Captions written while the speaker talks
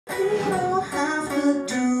You don't have to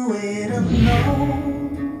do it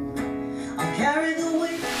alone. I'll carry the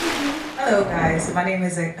weight. Hello guys, my name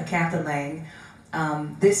is Acantha Lang.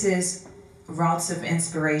 This is Routes of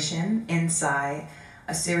Inspiration Inside,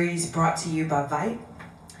 a series brought to you by Vype.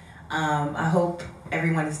 I hope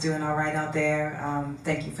everyone is doing all right out there.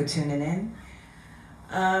 Thank you for tuning in.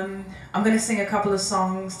 I'm going to sing a couple of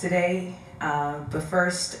songs today, but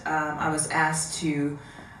first I was asked to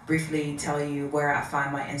briefly tell you where I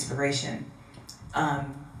find my inspiration.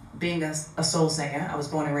 Being a soul singer, I was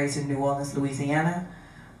born and raised in New Orleans, Louisiana.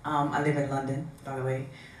 I live in London, by the way.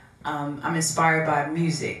 I'm inspired by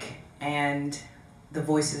music and the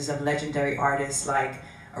voices of legendary artists like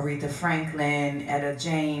Aretha Franklin, Etta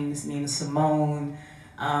James, Nina Simone,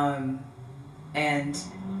 and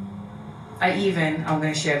I'm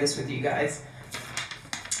going to share this with you guys.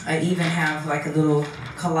 I even have like a little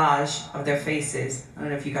collage of their faces. I don't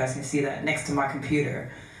know if you guys can see that next to my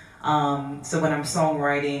computer. So when I'm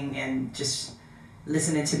songwriting and just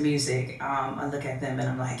listening to music, I look at them and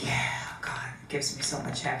I'm like, yeah, God, it gives me so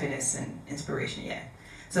much happiness and inspiration, yeah.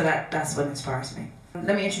 So that's what inspires me.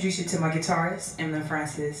 Let me introduce you to my guitarist, Emily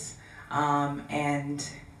Francis, and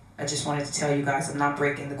I just wanted to tell you guys I'm not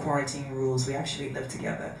breaking the quarantine rules. We actually live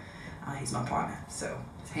together. He's my partner, so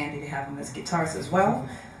it's handy to have him as a guitarist as well,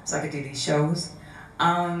 so I could do these shows.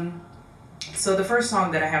 So the first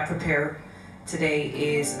song that I have prepared today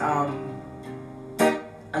is a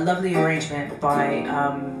lovely arrangement by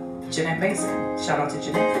Jeanette Mason, shout out to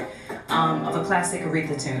Jeanette, of a classic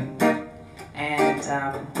Aretha tune. And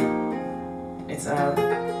it's a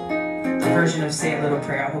version of Say a Little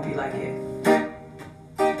Prayer. I hope you like it.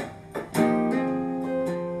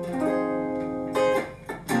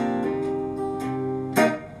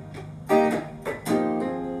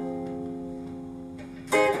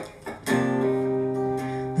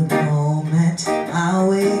 The moment I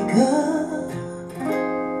wake up,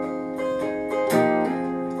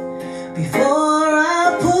 before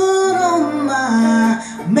I put on my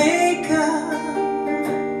makeup,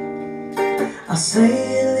 I say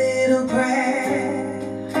a little prayer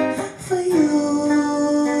for you.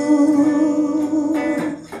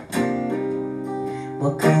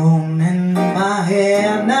 We're combing my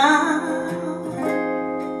hair now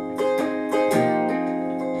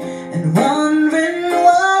and wondering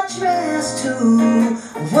what dress to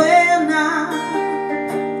wear now.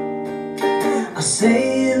 I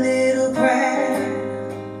say a little prayer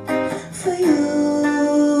for you.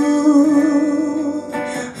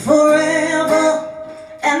 Forever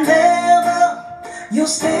and ever you'll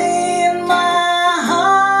stay in my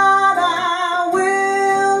heart. I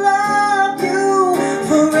will love you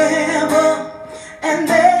forever and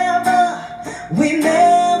ever. We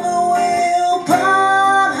never will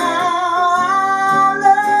part. How I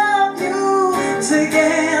love you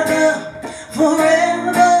together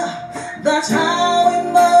forever. That's how it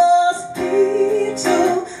must be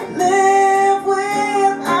to live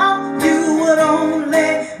without you. Would only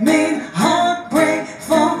mean heartbreak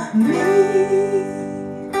for me.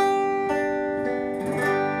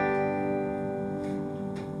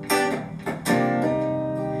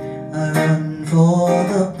 I run for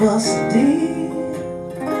the bus, dear,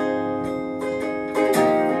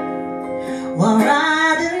 while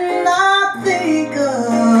riding I think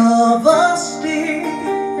of us, dear.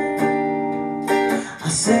 I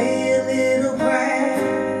say a little prayer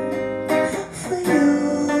for you.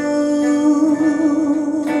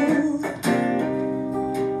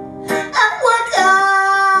 At work I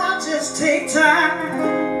just take time,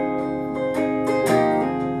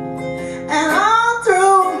 and all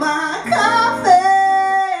through my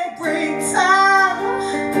coffee break time,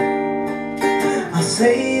 I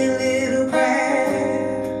say a little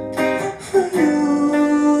prayer for you.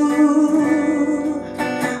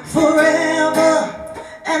 Forever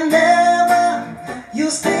and ever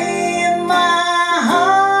you'll stay in my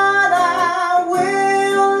heart. I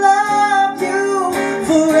will love you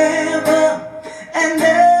forever and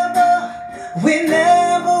ever. We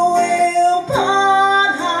never will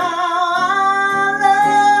part. How I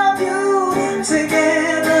love you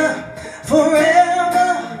together forever.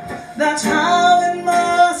 That's how it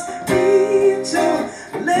must be to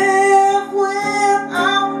live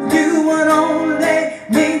without you. Would only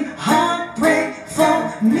mean heartbreak for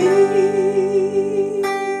me.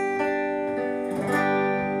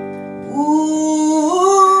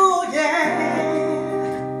 Ooh, yeah,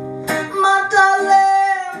 my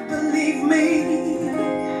darling, believe me.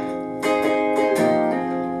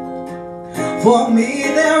 For me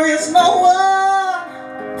there is no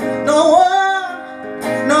one, no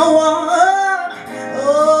one, no one,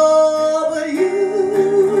 oh, but you.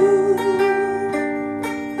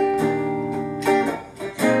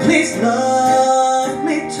 Please love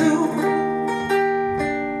me too.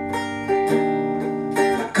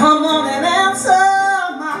 Come on and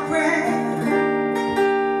answer my prayer.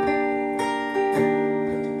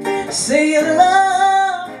 Say you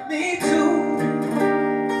love me too.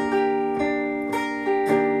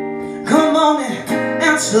 Come on and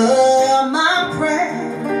answer my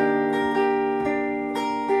prayer.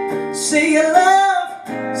 Say you love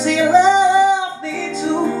me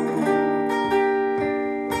too.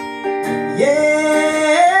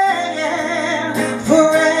 Yeah,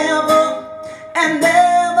 forever and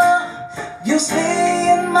ever you'll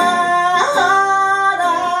stay in my heart.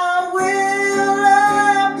 I will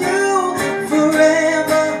love you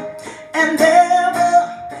forever and ever.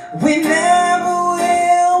 We never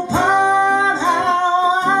will part.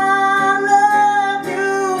 How I love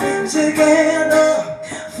you together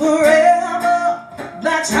forever.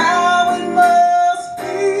 That's how it must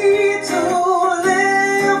be to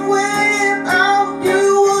live without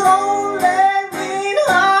you. Would only mean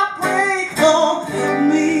heartbreak for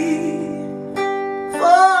me,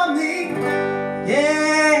 for me.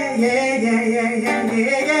 Yeah, yeah, yeah, yeah, yeah,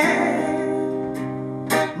 yeah, yeah.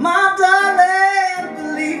 My darling,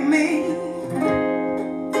 believe me.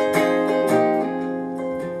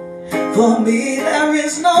 For me there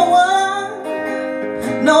is no one,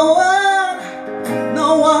 no one,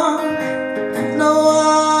 no one, no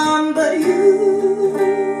one but you.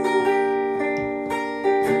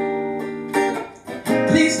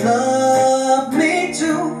 Please love me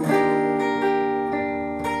too.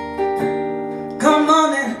 Come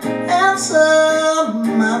on and answer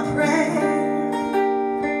my prayer.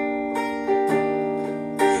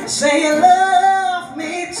 Say you love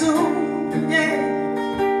me too, yeah.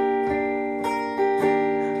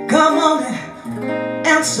 Come on and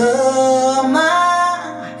answer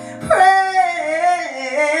my prayer,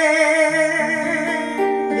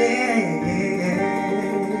 yeah.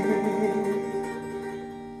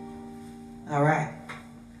 All right,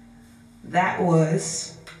 that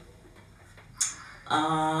was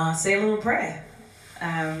Say a Little Prayer.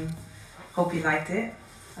 Hope you liked it.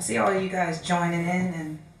 I see all of you guys joining in,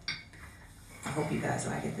 and I hope you guys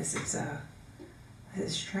like it. This is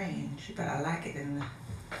strange, but I like it. And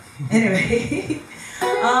anyway,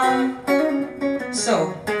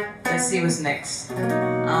 so let's see what's next.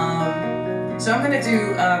 So I'm gonna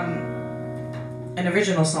do an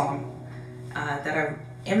original song that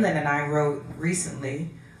Emlyn and I wrote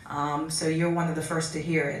recently. So you're one of the first to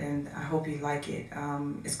hear it, and I hope you like it.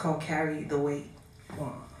 It's called Carry the Weight.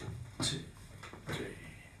 1, 2, 3.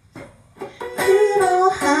 You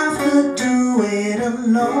don't have to do it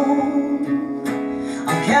alone.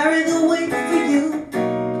 I'll carry the weight for you,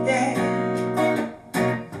 yeah.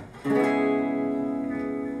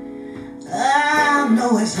 I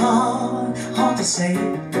know it's hard to say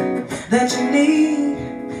that you need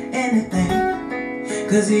anything,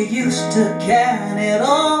 'cause you used to carry it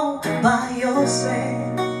all by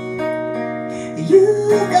yourself.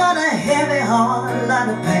 You got a heavy heart, a lot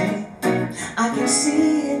of pain. I can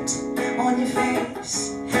see it on your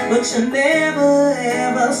face, but you never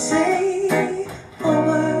ever say a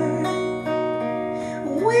word.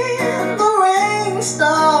 When the rain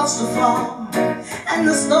starts to fall and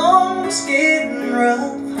the storm's getting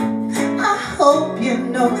rough, I hope you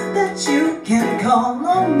know that you can call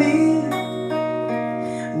on me.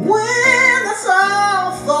 When it's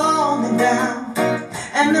all falling down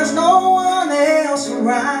and there's no one else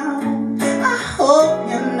around, I hope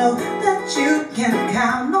you know that you can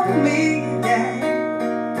count on me, yeah.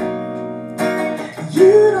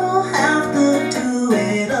 You don't have to do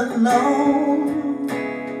it alone.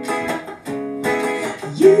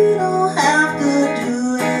 You don't have to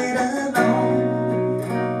do it alone.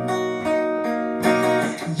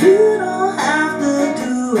 You don't have to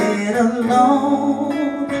do it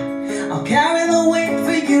alone. I'll carry the weight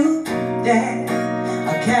for you, yeah.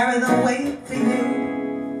 I'll carry the weight for you.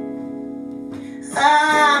 I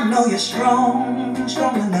know you're strong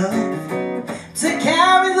enough to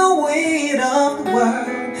carry the weight of the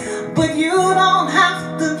world, but you don't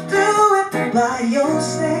have to do it by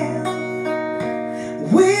yourself.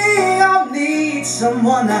 We all need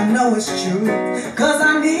someone, I know it's true, 'cause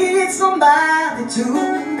I need somebody too.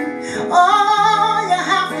 All you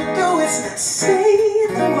have to do is say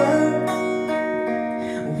the word.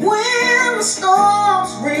 When the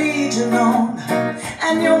storm's raging on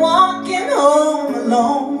and you're walking home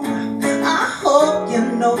alone, I hope you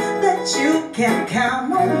know that you can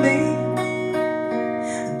count on me.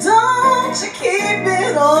 Don't you keep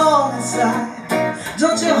it all inside.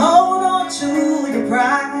 Don't you hold on to your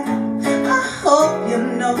pride. I hope you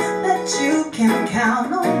know that you can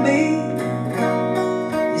count on me.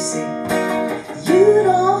 You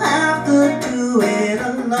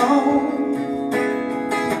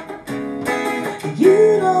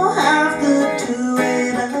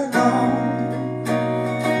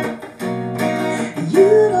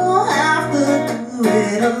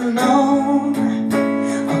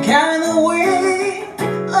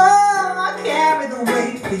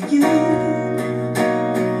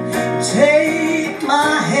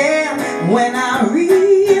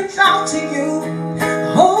reach out to you.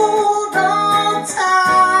 Hold on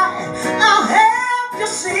tight, I'll help you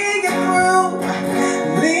see it through.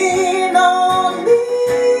 Lean on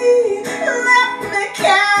me, let me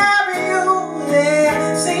carry you.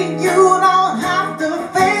 Yeah, see, you don't have to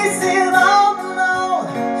face it all alone.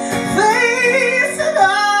 Face it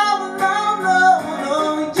all alone, no, no.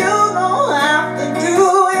 You don't have to do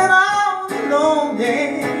it all alone, yeah.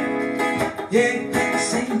 Yeah,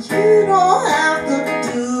 say you don't have to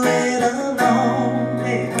do it alone,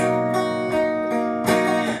 yeah.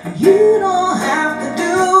 You don't have to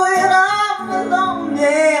do it all alone,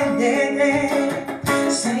 yeah, yeah, yeah.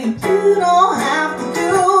 Say you don't have to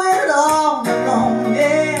do it all alone,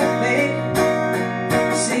 yeah, babe.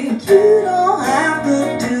 Say you don't have to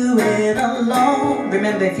do it alone.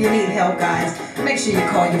 Remember, if you need help, guys, make sure you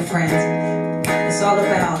call your friends. It's all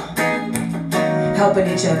about helping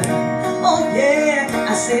each other. Oh yeah,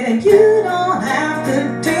 I said that you don't have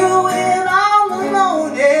to do it all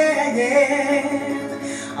alone, yeah,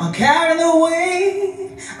 yeah. I'll carry the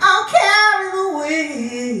weight, I'll carry the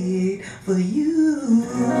weight for you.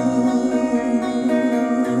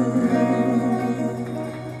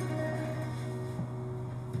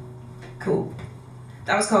 Cool.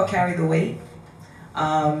 That was called Carry the Weight.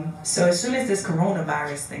 So as soon as this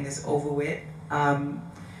coronavirus thing is over with,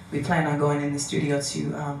 we plan on going in the studio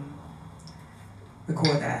to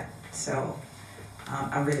record that. So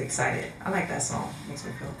I'm really excited. I like that song. It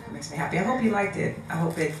makes me happy. I hope you liked it. I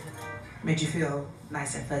hope it made you feel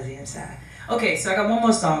nice and fuzzy inside. Okay, so I got one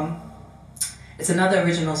more song. It's another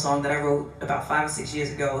original song that I wrote about 5 or 6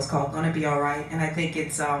 years ago. It's called Gonna Be Alright, and I think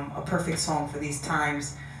it's a perfect song for these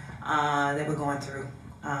times that we're going through.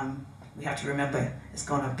 We have to remember it's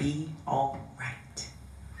gonna be alright.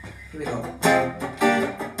 Here we go.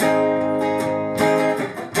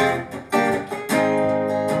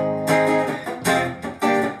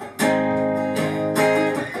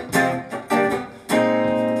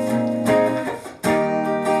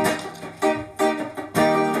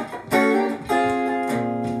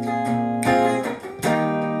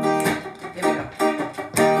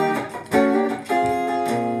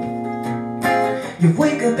 You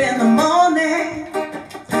wake up in the morning,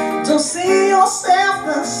 don't see yourself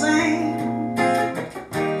the same.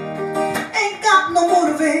 Ain't got no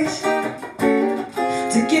motivation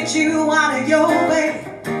to get you out of your way.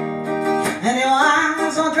 And your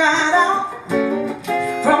eyes are dried out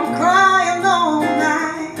from crying all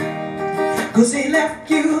night, 'cause he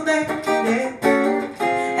left you there, yeah,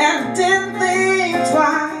 and didn't think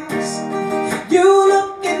twice. You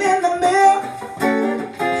looking in the mirror,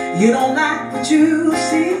 you don't like what you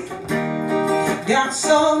see. Got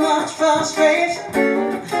so much frustration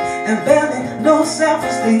and barely no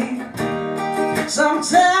self-esteem.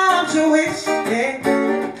 Sometimes you wish, yeah,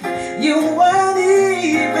 you weren't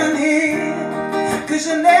even here, 'cause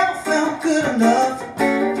you never felt good enough.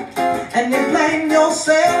 And you blame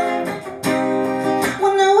yourself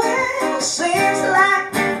when the world seems like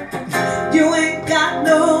you ain't got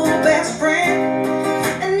no best friend.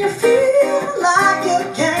 And you feel like you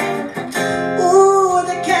can't, ooh,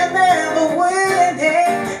 they can never win, yeah.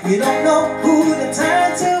 You don't know who to turn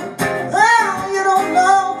to, oh, you don't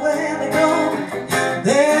know where to go.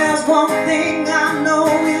 There's one thing I know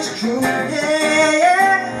is true, yeah,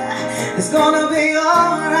 yeah. It's gonna be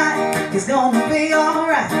alright, it's gonna be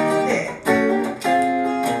alright, yeah.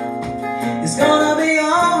 It's gonna be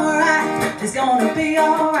alright, it's gonna be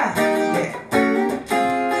alright, yeah.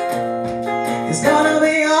 It's gonna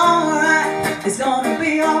be alright, it's gonna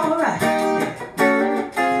be alright,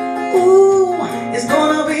 yeah. Ooh, it's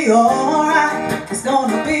gonna be alright, it's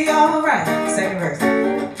gonna be alright. Second verse.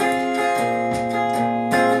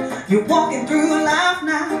 You're walking through life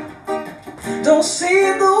now, don't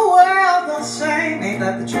see the world the same. Ain't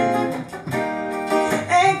that the truth?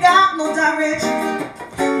 Ain't got no direction,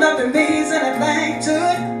 nothing means anything to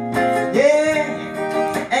it,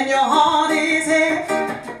 yeah. And your heart is heavy,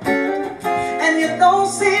 and you don't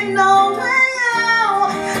see no way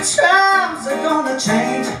out. Times are gonna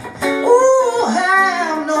change, ooh,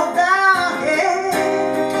 have no doubt,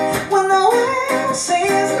 yeah. When the world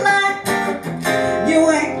seems like you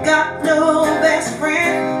ain't got no best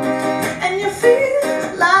friend, and you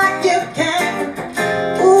feel like you can't,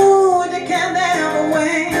 ooh, you can never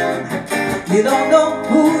win. You don't know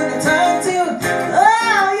who to turn to,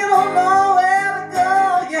 oh, you don't know where to go,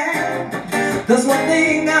 yeah. There's one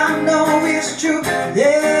thing I know is true,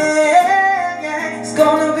 yeah, yeah. It's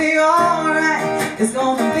gonna be alright, it's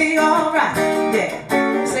gonna be alright,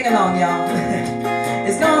 yeah. Sing along, y'all.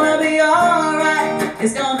 It's gonna be alright,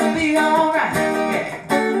 it's gonna be alright,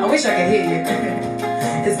 yeah. I wish I could hear you.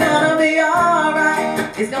 It's gonna be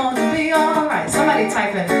alright, It's gonna be alright. Somebody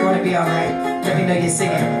type in, it's gonna be alright. Let me know you're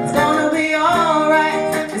singing. It's gonna be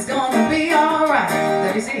alright. It's gonna be alright.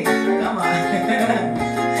 Let me see. Come on.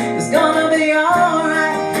 It's gonna be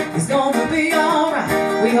alright. It's gonna be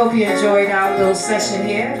alright. We hope you enjoyed our little session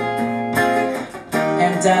here.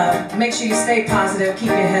 And make sure you stay positive. Keep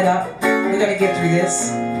your head up. We're gonna get through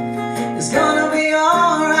this. It's gonna be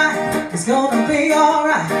alright. It's gonna be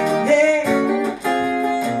alright. Yeah.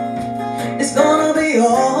 It's gonna be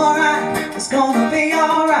alright. It's gonna be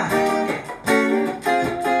alright.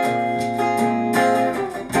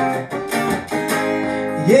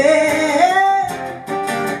 Yeah.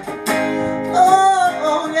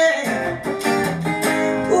 Oh yeah.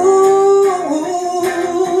 Ooh.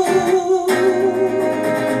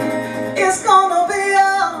 It's gonna be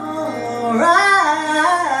alright.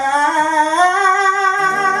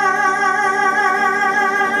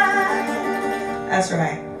 That's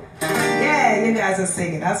right. Yeah, you guys are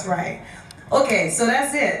singing. That's right. Okay, so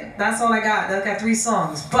that's it. That's all I got. I got 3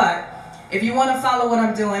 songs. But if you want to follow what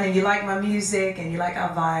I'm doing and you like my music and you like our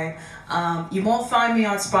vibe, you won't find me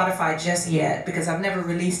on Spotify just yet because I've never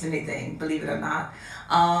released anything, believe it or not.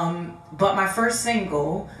 But my first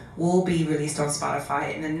single will be released on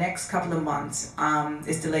Spotify in the next couple of months.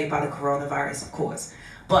 It's delayed by the coronavirus, of course.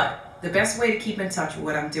 But the best way to keep in touch with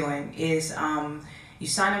what I'm doing is you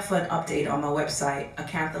sign up for an update on my website,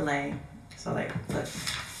 Acantha Lang. So like, look,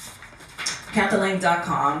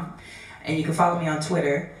 acanthalang.com, and you can follow me on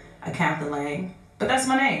Twitter, Acantha Lang. But that's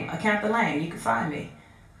my name, Acantha Lang. You can find me.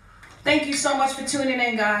 Thank you so much for tuning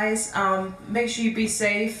in, guys. Make sure you be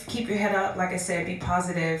safe. Keep your head up. Like I said, be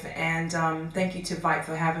positive. And thank you to Vype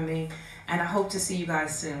for having me. And I hope to see you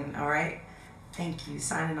guys soon, all right? Thank you.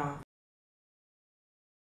 Signing off.